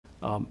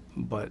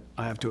But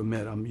I have to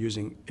admit, I'm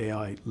using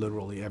AI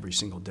literally every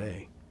single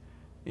day.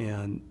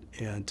 And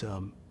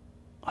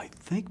I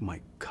think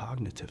my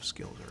cognitive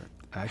skills are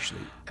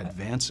actually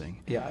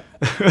advancing. Yeah.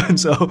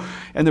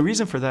 and the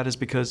reason for that is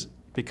because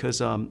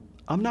I'm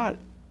not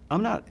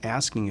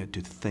asking it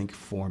to think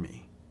for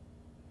me.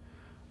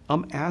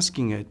 I'm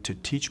asking it to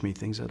teach me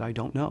things that I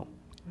don't know,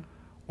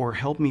 or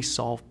help me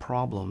solve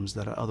problems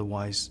that I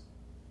otherwise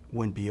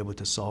wouldn't be able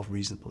to solve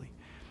reasonably.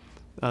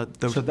 So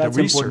that's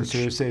important. So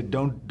you say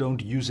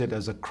don't use it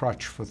as a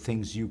crutch for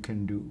things you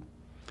can do.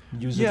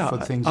 Use it for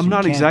things I'm you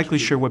not can't exactly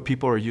do. sure what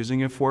people are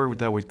using it for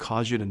that would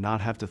cause you to not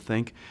have to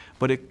think,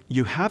 but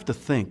you have to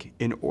think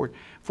in order.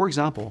 For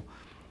example,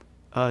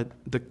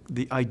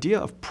 the idea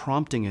of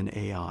prompting an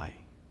AI,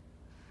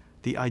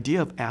 the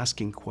idea of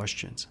asking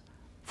questions.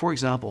 For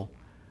example,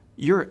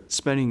 you're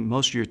spending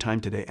most of your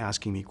time today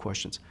asking me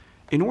questions.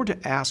 In order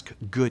to ask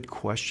good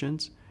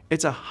questions,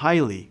 it's a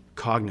highly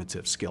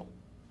cognitive skill.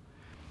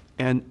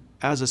 And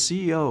as a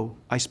CEO,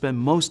 I spend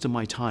most of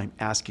my time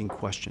asking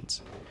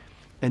questions.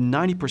 And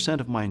 90%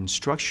 of my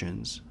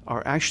instructions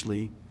are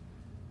actually,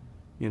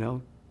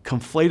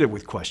 conflated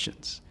with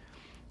questions.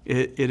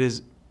 It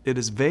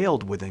is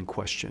veiled within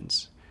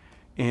questions.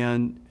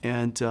 And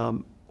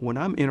when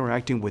I'm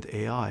interacting with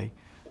AI,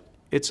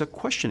 it's a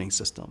questioning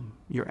system.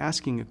 You're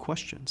asking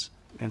questions.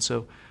 And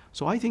so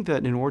I think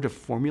that in order to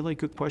formulate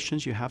good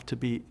questions, you have to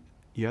be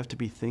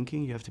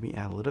thinking, you have to be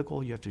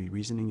analytical, you have to be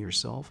reasoning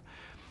yourself.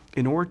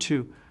 In order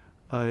to,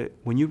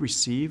 when you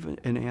receive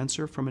an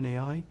answer from an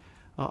AI,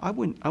 I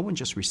wouldn't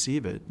just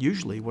receive it.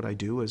 Usually what I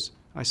do is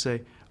I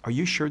say, are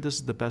you sure this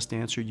is the best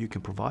answer you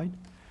can provide?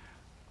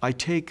 I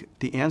take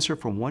the answer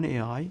from one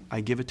AI,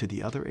 I give it to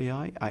the other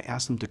AI, I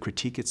ask them to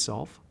critique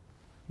itself.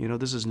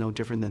 This is no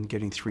different than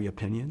getting three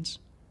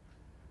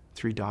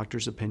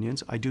doctors'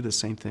 opinions. I do the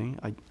same thing.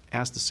 I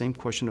ask the same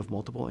question of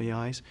multiple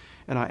AIs,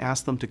 and I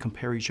ask them to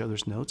compare each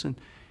other's notes and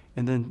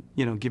then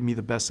give me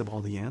the best of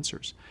all the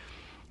answers.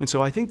 And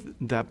so I think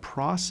that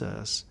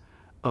process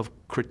of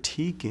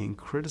critiquing,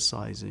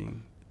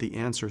 criticizing the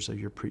answers of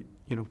your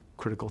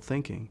critical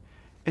thinking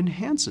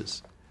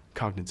enhances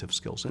cognitive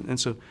skills. And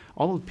so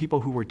all of the people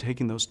who were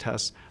taking those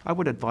tests, I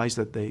would advise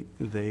that they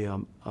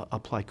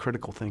apply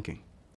critical thinking.